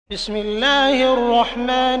بسم الله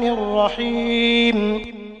الرحمن الرحيم.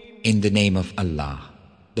 In the name of Allah,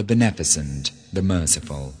 the Beneficent, the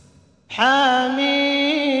Merciful. حاميم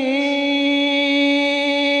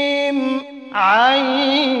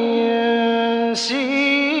عين سين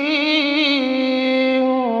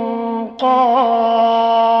قاف.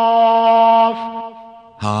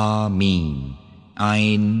 Hameen,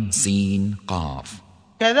 Ain, Sin, Qaf.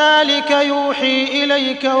 كذلك يوحي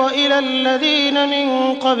إليك وإلى الذين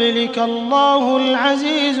من قبلك الله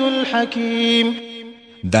العزيز الحكيم.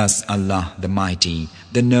 Thus Allah the Mighty,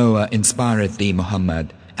 the Knower, inspireth thee,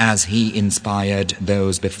 Muhammad, as He inspired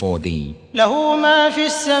those before thee. له ما في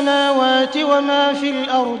السماوات وما في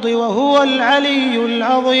الأرض وهو العلي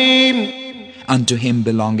العظيم. Unto Him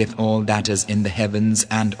belongeth all that is in the heavens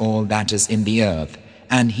and all that is in the earth,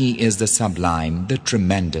 and He is the Sublime, the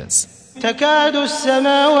Tremendous. تكاد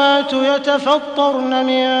السماوات يتفطرن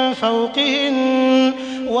من فوقهن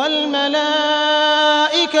والملائكة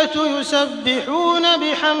يسبحون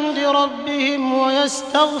بحمد ربهم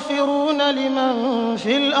ويستغفرون لمن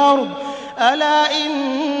في الأرض ألا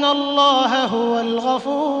إن الله هو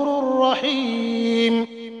الغفور الرحيم.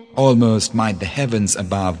 Almost might the heavens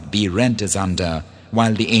above be rent asunder,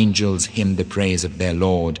 while the angels hymn the praise of their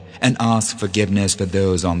Lord and ask forgiveness for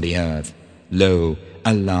those on the earth. Lo,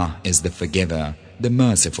 Allah is the Forgiver, the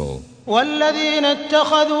Merciful. والذين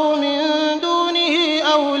اتخذوا من دونه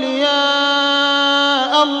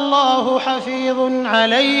أولياء الله حفيظ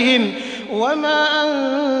عليهم وما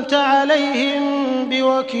أنت عليهم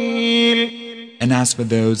بوكيل. And as for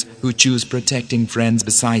those who choose protecting friends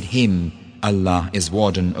beside Him, Allah is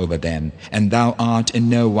warden over them, and thou art in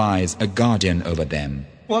no wise a guardian over them.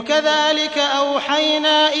 وكذلك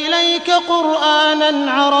أوحينا إليك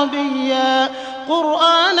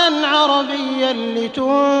قرآنا عربيا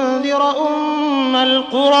لتنذر أم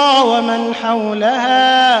القرى ومن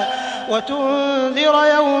حولها وتنذر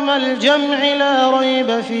يوم الجمع لا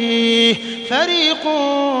ريب فيه فريق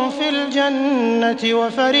في الجنة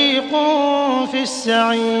وفريق في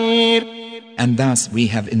السعير. And thus we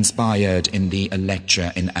have inspired in thee a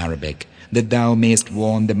lecture in Arabic, that thou mayst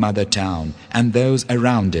warn the mother town and those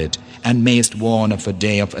around it, and mayst warn of a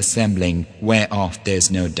day of assembling whereof there is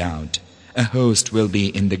no doubt. A host will be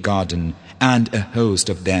in the garden, and a host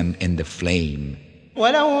of them in the flame.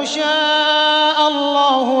 ولو شاء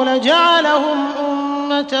الله لجعلهم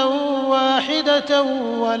أمة واحدة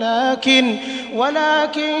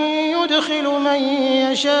ولكن يدخل من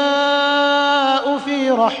يشاء في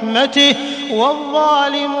رحمته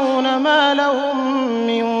والظالمون ما لهم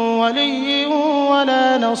من ولي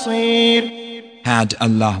ولا نصير. Had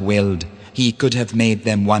Allah willed, He could have made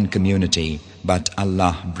them one community, but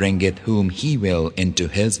Allah bringeth whom He will into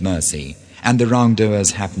His mercy, and the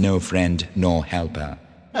wrongdoers have no friend nor helper.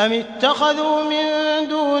 أم اتخذوا من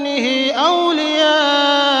دونه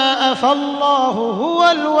أولياء فالله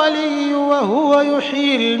هو الولي وهو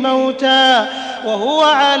يحيي الموتى وهو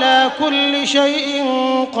على كل شيء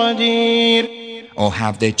قدير. Or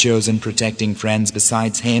have they chosen protecting friends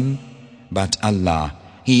besides Him? But Allah,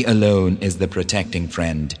 He alone is the protecting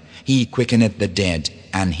friend. He quickeneth the dead,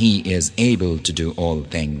 and He is able to do all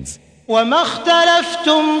things. وما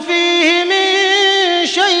اختلفتم فيه من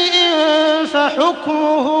شيء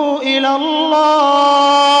فحكمه إلى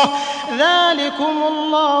الله ذلكم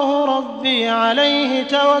الله ربي عليه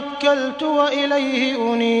توكلت وإليه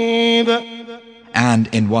أنيب. And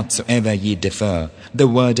in whatsoever ye differ, the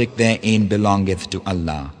verdict therein belongeth to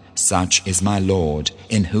Allah. Such is my Lord,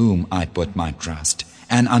 in whom I put my trust,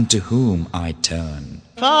 and unto whom I turn.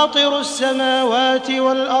 فاطر السماوات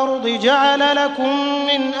والأرض جعل لكم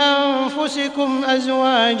من أنفسكم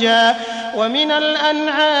أزواجا ومن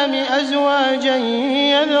الأنعام أزواجا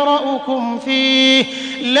يذرأكم فيه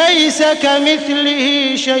ليس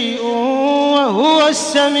كمثله شيء وهو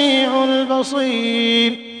السميع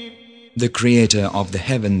البصير. The Creator of the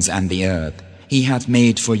heavens and the earth, He hath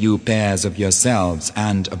made for you pairs of yourselves,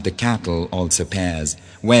 and of the cattle also pairs,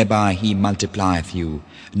 whereby He multiplieth you.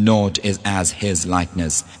 Naught is as His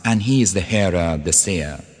likeness, and He is the hearer, the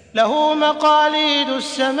seer. له مقاليد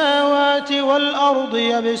السماوات والأرض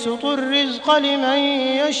يبسط الرزق لمن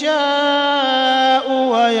يشاء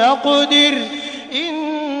ويقدر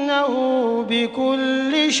إنه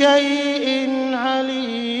بكل شيء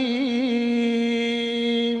عليم.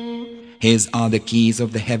 His are the keys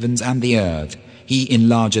of the heavens and the earth. He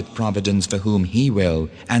enlargeth providence for whom He will,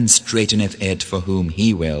 and straighteneth it for whom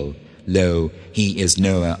He will. Lo, He is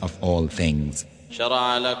knower of all things.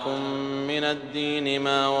 شرع لكم من الدين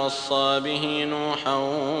ما وصى به نوحا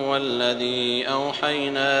والذي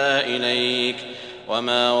أوحينا إليك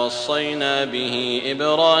وما وصينا به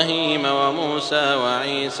إبراهيم وموسى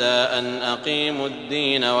وعيسى أن أقيموا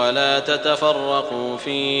الدين ولا تتفرقوا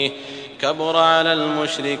فيه كبر على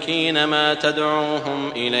المشركين ما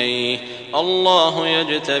تدعوهم إليه الله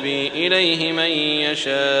يجتبي إليه من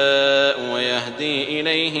يشاء ويهدي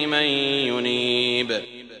إليه من ينيب.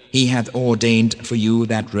 He hath ordained for you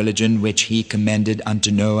that religion which He commended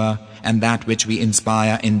unto Noah, and that which we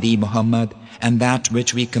inspire in thee, Muhammad, and that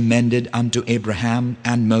which we commended unto Abraham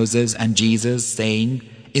and Moses and Jesus, saying,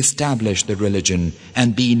 Establish the religion,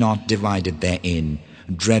 and be not divided therein.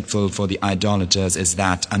 Dreadful for the idolaters is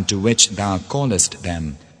that unto which thou callest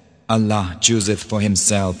them. Allah chooseth for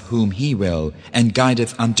Himself whom He will, and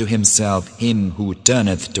guideth unto Himself him who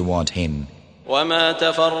turneth toward Him. وما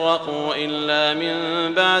تفرقوا إلا من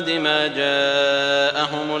بعد ما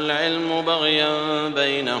جاءهم العلم بغيا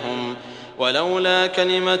بينهم ولولا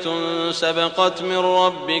كلمة سبقت من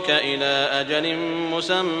ربك إلى أجل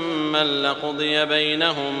مسمى لقضي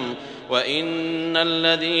بينهم وإن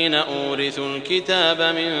الذين أورثوا الكتاب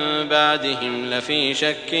من بعدهم لفي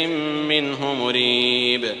شك منه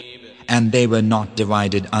مريب. And they were not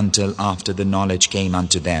divided until after the knowledge came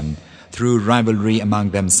unto them, through rivalry among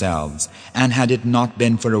themselves. And had it not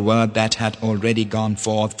been for a word that had already gone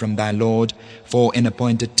forth from thy Lord, for an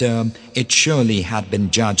appointed term, it surely had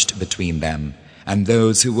been judged between them. And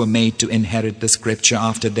those who were made to inherit the scripture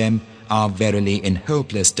after them are verily in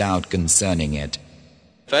hopeless doubt concerning it.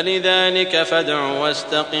 فلذلك فادع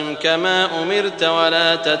واستقم كما أمرت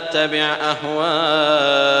ولا تتبع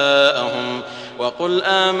أهواءهم وقل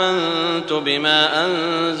آمنت بما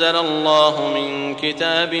أنزل الله من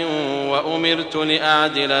كتاب وأمرت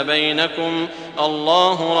لأعدل بينكم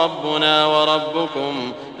الله ربنا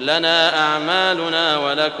وربكم لنا أعمالنا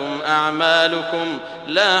ولكم أعمالكم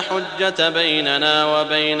لا حجة بيننا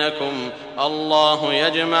وبينكم الله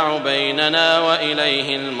يجمع بيننا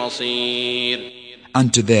وإليه المصير.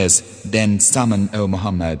 Unto this then summon, O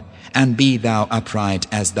Muhammad, and be thou upright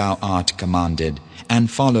as thou art commanded, and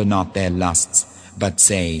follow not their lusts, but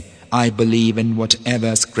say, I believe in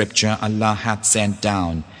whatever scripture Allah hath sent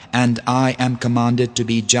down, and I am commanded to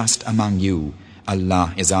be just among you.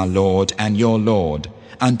 Allah is our Lord and your Lord.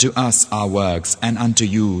 Unto us our works, and unto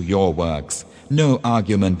you your works. No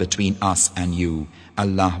argument between us and you.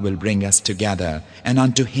 Allah will bring us together, and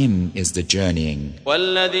unto Him is the journeying.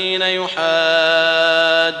 والذين يحاجون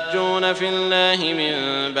في الله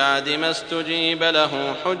من بعد ما استجيب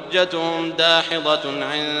له حجتهم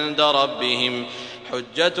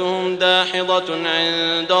داحضة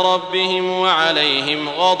عند ربهم وعليهم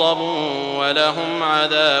غضب ولهم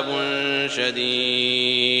عذاب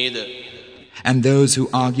شديد. And those who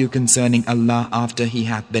argue concerning Allah after He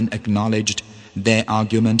hath been acknowledged, their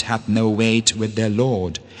argument hath no weight with their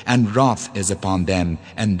Lord, and wrath is upon them,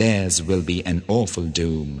 and theirs will be an awful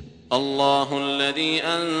doom. الله الذي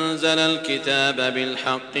أنزل الكتاب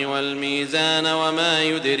بالحق والميزان وما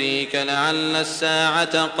يدريك لعل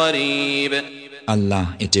الساعة قريب.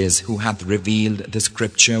 Allah it is who hath revealed the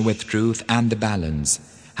scripture with truth and the balance.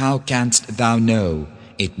 How canst thou know?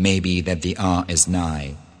 It may be that the hour is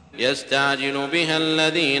nigh. يستعجل بها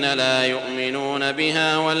الذين لا يؤمنون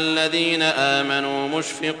بها والذين آمنوا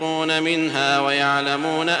مشفقون منها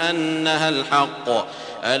ويعلمون أنها الحق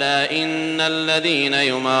ألا إن الذين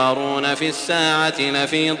يمارون في الساعة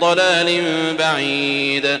لفي ضلال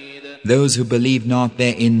بعيد. Those who believe not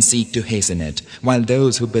therein seek to hasten it, while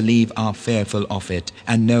those who believe are fearful of it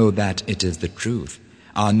and know that it is the truth.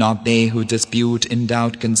 Are not they who dispute in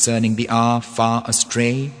doubt concerning the hour far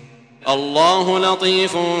astray? الله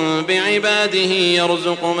لطيف بعباده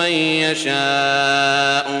يرزق من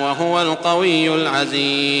يشاء وهو القوي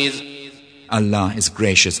العزيز. Allah is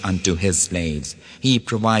gracious unto His slaves. He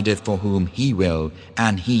provideth for whom He will,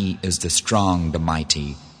 and He is the strong, the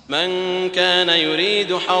mighty. من كان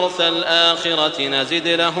يريد حرث الآخرة نزد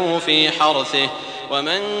له في حرثه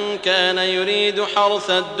ومن كان يريد حرث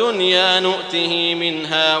الدنيا نؤته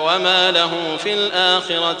منها وما له في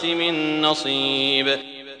الآخرة من نصيب.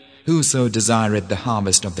 Whoso desireth the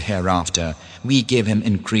harvest of the hereafter, we give him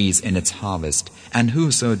increase in its harvest, and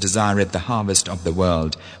whoso desireth the harvest of the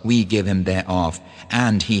world, we give him thereof,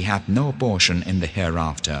 and he hath no portion in the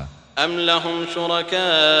hereafter. أم لهم شركاء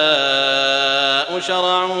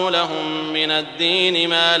شرعوا لهم من الدين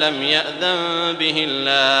ما لم يأذن به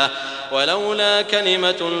الله ولولا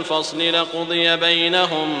كلمة الفصل لقضي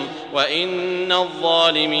بينهم وإن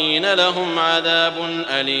الظالمين لهم عذاب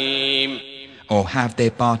أليم. Or have they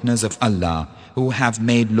partners of Allah, who have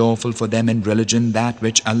made lawful for them in religion that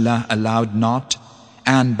which Allah allowed not?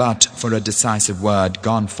 And but for a decisive word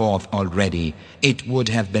gone forth already, it would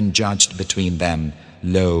have been judged between them.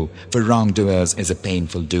 Lo, for wrongdoers is a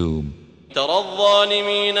painful doom. ترى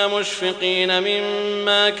الظالمين مشفقين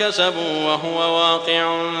مما كسبوا وهو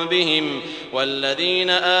واقع بهم والذين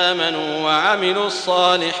آمنوا وعملوا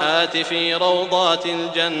الصالحات في روضات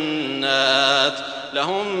الجنات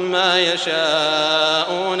لهم ما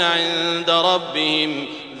يشاءون عند ربهم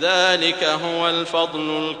ذلك هو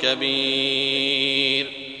الفضل الكبير.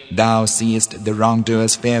 Thou seest the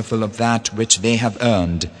wrongdoers fearful of that which they have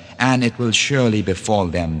earned, and it will surely befall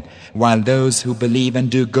them, while those who believe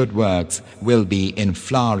and do good works will be in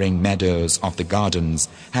flowering meadows of the gardens,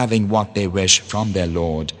 having what they wish from their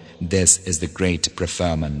Lord. This is the great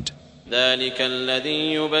preferment. ذلك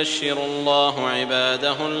الذي يبشر الله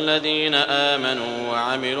عباده الذين آمنوا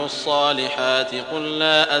وعملوا الصالحات قل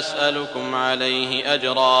لا أسألكم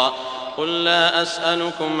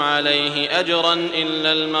عليه أجرا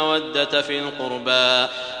إلا المودة في القربى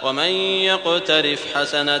ومن يقترف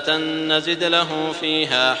حسنة نزد له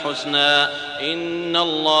فيها حسنا إن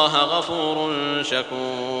الله غفور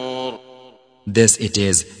شكور. This it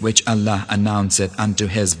is which Allah announceth unto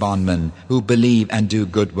His bondmen who believe and do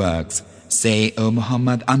good works. Say, O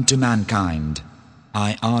Muhammad, unto mankind,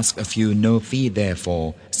 I ask of you no fee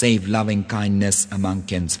therefore, save loving kindness among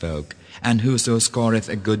kinsfolk. And whoso scoreth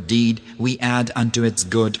a good deed, we add unto its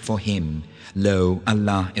good for him. Lo,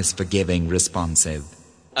 Allah is forgiving, responsive.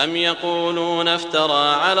 أم يقولون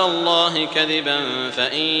افترى على الله كذبا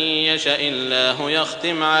فإن يشأ الله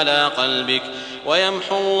يختم على قلبك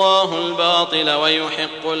ويمحو الله الباطل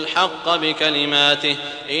ويحق الحق بكلماته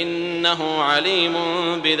إنه عليم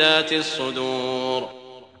بذات الصدور.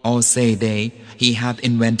 Or say they, he hath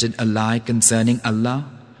invented a lie concerning Allah?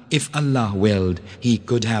 If Allah willed, He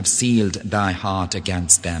could have sealed thy heart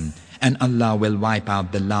against them, and Allah will wipe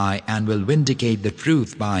out the lie and will vindicate the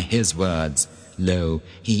truth by His words. Lo,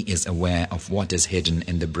 He is aware of what is hidden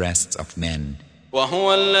in the breasts of men.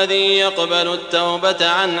 وهو الذي يقبل التوبة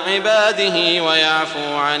عن عباده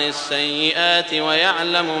ويعفو عن السيئات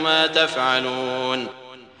ويعلم ما تفعلون.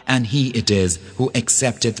 And He it is who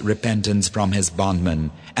accepteth repentance from His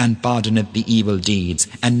bondmen, and pardoneth the evil deeds,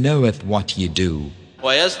 and knoweth what ye do.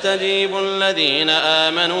 ويستجيب الذين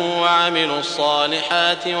آمنوا وعملوا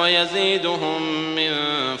الصالحات ويزيدهم من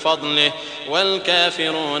فضله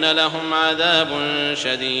والكافرون لهم عذاب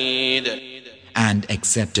شديد. And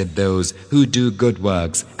accepted those who do good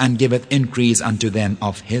works, and giveth increase unto them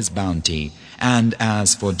of His bounty. And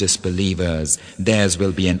as for disbelievers, theirs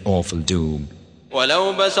will be an awful doom.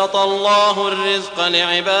 ولو بسط الله الرزق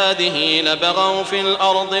لعباده لبغوا في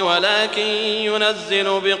الأرض ولكن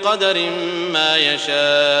ينزل بقدر ما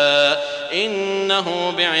يشاء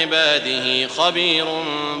إنه بعباده خبير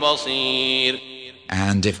بصير.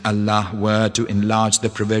 And if Allah were to enlarge the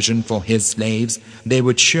provision for His slaves, they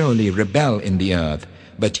would surely rebel in the earth,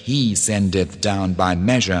 but He sendeth down by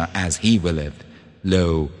measure as He willeth.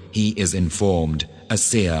 Lo, He is informed, a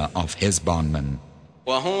seer of His bondmen.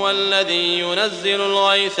 وهو الذي ينزل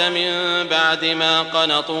الغيث من بعد ما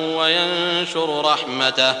قنطوا وينشر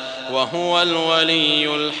رحمته وهو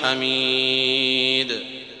الولي الحميد.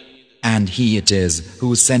 And He it is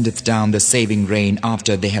who sendeth down the saving rain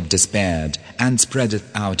after they have despaired, and spreadeth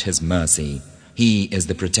out His mercy. He is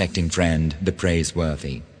the protecting friend, the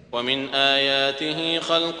praiseworthy. ومن آياته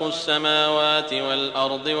خلق السماوات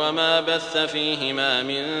والأرض وما بث فيهما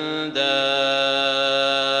من دابة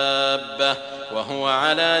وهو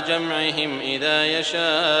على جمعهم إذا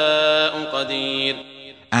يشاء قدير.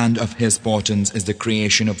 And of His portents is the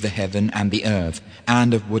creation of the heaven and the earth,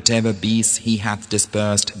 and of whatever beasts He hath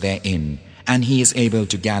dispersed therein, and He is able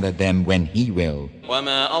to gather them when He will.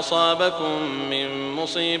 وما أصابكم من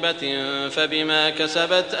مصيبة فبما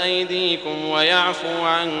كسبت أيديكم ويعفو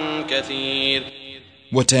عن كثير.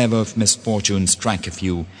 Whatever of misfortune striketh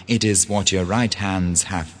you, it is what your right hands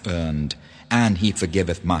have earned, and He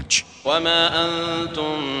forgiveth much. وما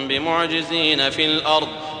أنتم بمعجزين في الأرض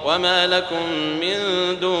وما لكم من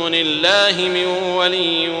دون الله من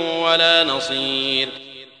ولي ولا نصير.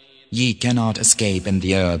 Ye cannot escape in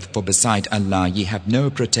the earth, for beside Allah ye have no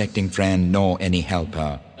protecting friend nor any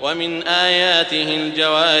helper. ومن آياته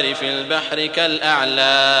الجوار في البحر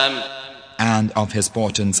كالأعلام. And of His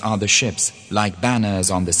portents are the ships, like banners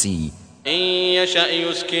on the sea. إن يشأ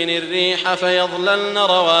يسكن الريح فيظللن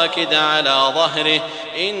رواكد على ظهره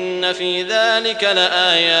إن في ذلك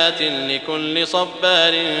لآيات لكل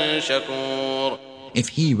صبار شكور. If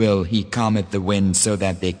He will, He calmeth the wind so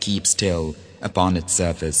that they keep still upon its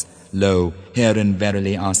surface. Lo, herein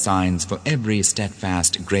verily are signs for every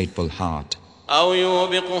steadfast, grateful heart. أو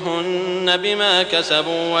يوبقهن بما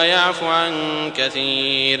كسبوا ويعفو عن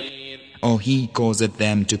كثير. Or He causeth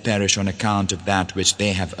them to perish on account of that which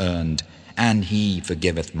they have earned, and He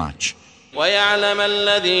forgiveth much. ويعلم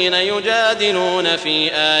الذين يجادلون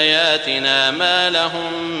في آياتنا ما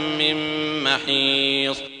لهم من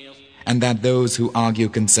محيص. And that those who argue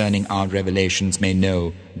concerning our revelations may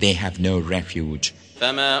know they have no refuge.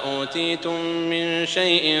 فما أوتيتم من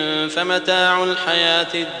شيء فمتاع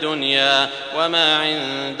الحياة الدنيا وما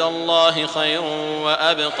عند الله خير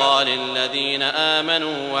وأبقى للذين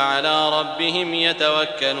آمنوا وعلى ربهم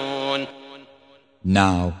يتوكلون.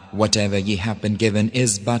 Now, whatever ye have been given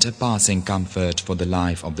is but a passing comfort for the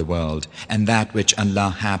life of the world, and that which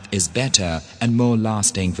Allah hath is better and more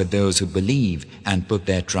lasting for those who believe and put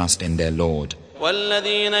their trust in their Lord.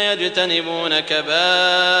 والذين يجتنبون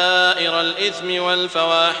كبائر الإثم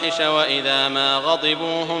والفواحش وإذا ما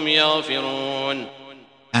غضبوا هم يغفرون.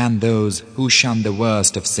 And those who shun the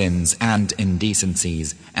worst of sins and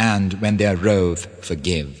indecencies, and when they are wroth,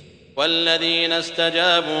 forgive. والذين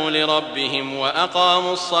استجابوا لربهم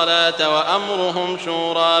وأقاموا الصلاة وأمرهم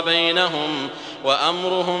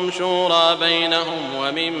شورى بينهم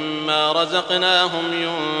ومما رزقناهم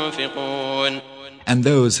ينفقون. And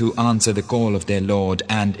those who answer the call of their Lord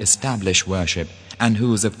and establish worship, and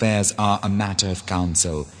whose affairs are a matter of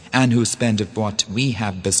counsel, and who spend of what we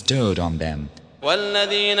have bestowed on them.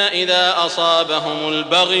 والذين إذا أصابهم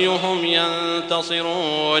البغي هم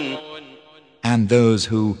ينتصرون. And those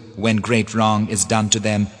who, when great wrong is done to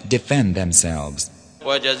them, defend themselves.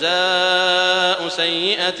 وجزاء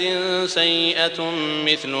سيئة سيئة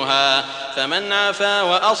مثلها فمن عفا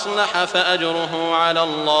وأصلح فأجره على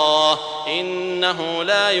الله إنه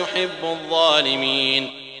لا يحب الظالمين.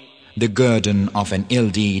 The guerdon of an ill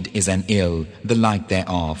deed is an ill, the like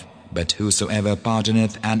thereof. But whosoever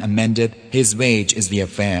pardoneth and amendeth, his wage is the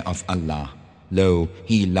affair of Allah. Lo,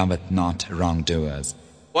 He loveth not wrongdoers.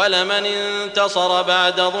 ولمن انتصر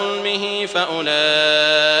بعد ظلمه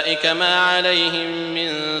فأولئك ما عليهم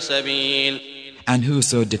من سبيل. And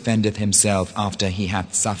whoso defendeth himself after he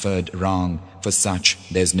hath suffered wrong, for such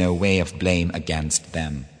there's no way of blame against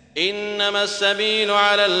them. إنما السبيل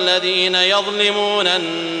على الذين يظلمون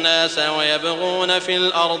الناس ويبغون في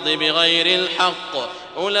الأرض بغير الحق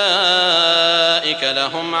أولئك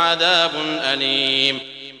لهم عذاب أليم.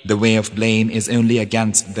 The way of blame is only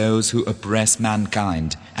against those who oppress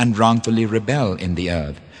mankind and wrongfully rebel in the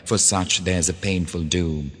earth. For such there's a painful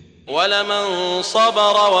doom. وَلَمَنْ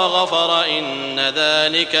صَبَرَ وَغَفَرَ إِنَّ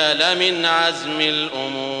ذَلِكَ لَمِنْ عَزْمِ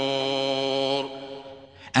الْأُمُورِ.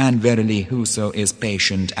 And verily whoso is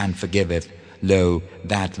patient and forgiveth, lo,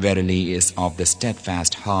 that verily is of the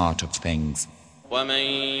steadfast heart of things. ومن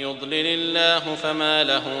يضلل الله فما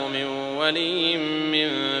له من ولي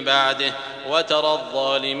من بعده وترى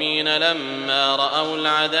الظالمين لما رأوا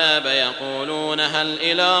العذاب يقولون هل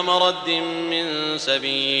إلى مرد من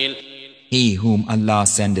سبيل. He whom Allah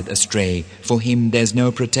sendeth astray, for him there's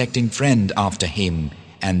no protecting friend after him.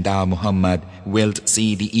 And thou, Muhammad, wilt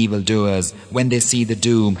see the evildoers when they see the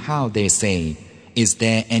doom, how they say, is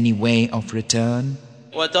there any way of return?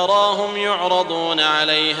 وتراهم يعرضون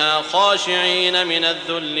عليها خاشعين من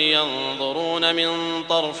الذل ينظرون من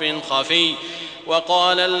طرف خفي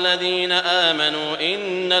وقال الذين آمنوا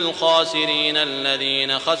إن الخاسرين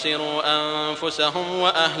الذين خسروا أنفسهم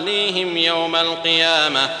وأهليهم يوم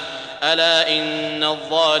القيامة ألا إن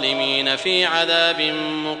الظالمين في عذاب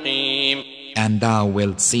مقيم. And thou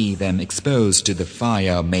wilt see them exposed to the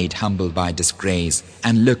fire, made humble by disgrace,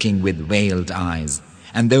 and looking with veiled eyes.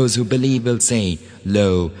 And those who believe will say,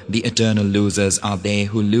 Lo, the eternal losers are they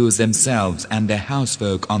who lose themselves and their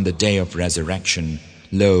housefolk on the day of resurrection.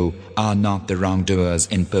 Lo, are not the wrongdoers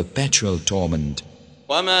in perpetual torment.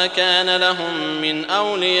 وما كان لهم من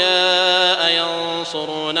أولياء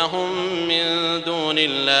ينصرونهم من دون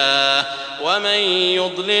الله ومن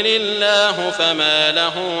يضلل الله فما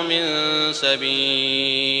له من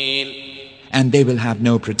سبيل. And they will have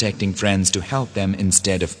no protecting friends to help them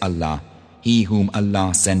instead of Allah. He whom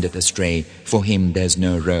Allah sendeth astray, for him there's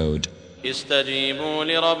no road. استجيبوا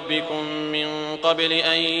لربكم من قبل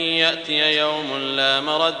أن يأتي يوم لا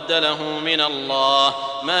مرد له من الله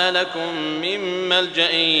ما لكم من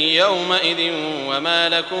ملجأ يومئذ وما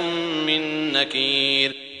لكم من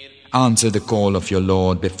نكير. Answer the call of your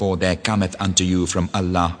Lord before there cometh unto you from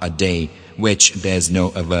Allah a day which there's no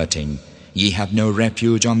averting. Ye have no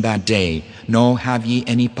refuge on that day, nor have ye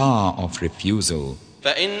any power of refusal.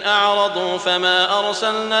 فإن أعرضوا فما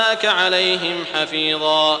أرسلناك عليهم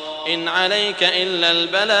حفيظا إن عليك إلا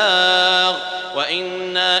البلاغ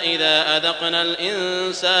وإنا إذا أذقنا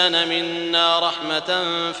الإنسان منا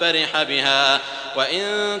رحمة فرح بها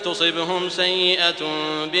وإن تصبهم سيئة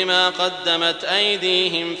بما قدمت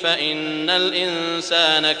أيديهم فإن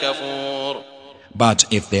الإنسان كفور. But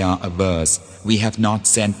if they are averse, we have not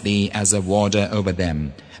sent thee as a warder over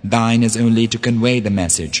them. Thine is only to convey the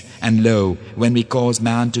message. And lo, when we cause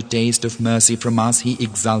man to taste of mercy from us, he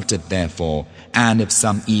exulteth therefore. And if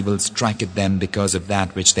some evil striketh them because of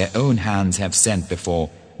that which their own hands have sent before,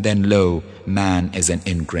 then lo, man is an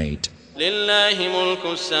ingrate. لله ملك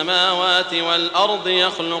السماوات والأرض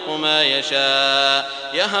يخلق ما يشاء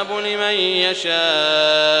يهب لمن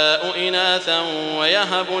يشاء إناثا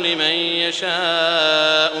ويهب لمن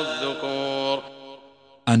يشاء الذكور.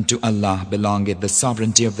 Unto Allah belongeth the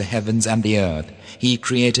sovereignty of the heavens and the earth. He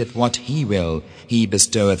createth what He will. He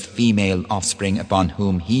bestoweth female offspring upon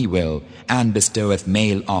whom He will, and bestoweth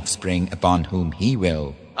male offspring upon whom He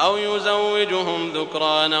will. أو يزوجهم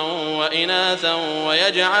ذكرانا وإناثا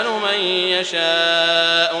ويجعل من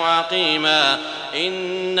يشاء عقيما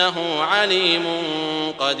إنه عليم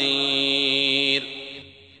قدير.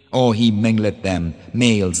 Or He mingleth them,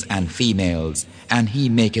 males and females, and He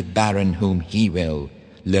maketh barren whom He will.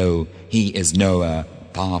 Lo, He is knower,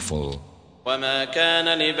 powerful. وما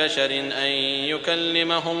كان لبشر أن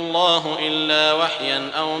يكلمه الله إلا وحيا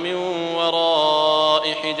أو من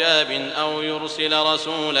وراء حجاب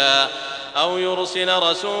أو يرسل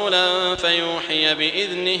رسولا فيوحي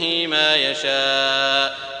بإذنه ما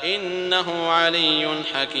يشاء إنه علي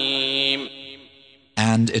حكيم.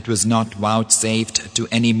 And it was not vouchsafed to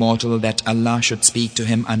any mortal that Allah should speak to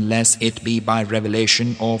him unless it be by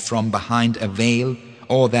revelation or from behind a veil,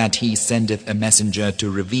 or that He sendeth a messenger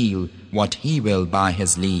to reveal what He will by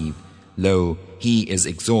His leave. Lo, He is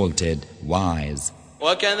exalted, wise.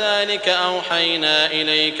 وكذلك أوحينا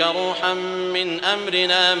إليك روحا من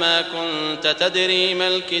أمرنا ما كنت تدري ما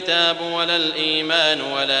الكتاب ولا الإيمان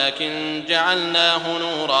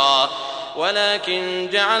ولكن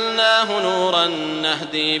جعلناه نورا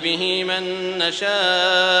نهدي به من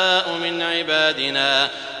نشاء من عبادنا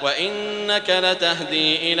وإنك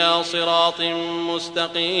لتهدي إلى صراط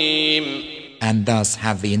مستقيم. And thus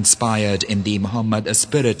have we inspired in thee, Muhammad, a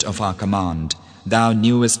spirit of our command. Thou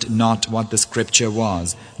knewest not what the scripture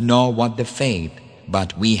was, nor what the faith,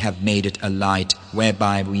 but we have made it a light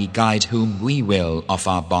whereby we guide whom we will of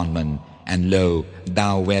our bondmen. And lo,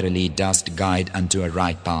 thou verily dost guide unto a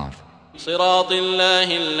right path. صراط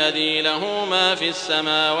الله الذي له ما في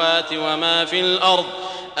السماوات وما في الأرض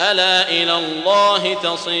ألا إلى الله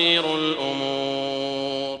تصير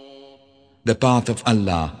الأمور. The path of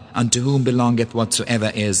Allah, unto whom belongeth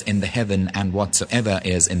whatsoever is in the heaven and whatsoever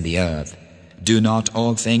is in the earth. Do not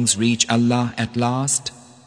all things reach Allah at last?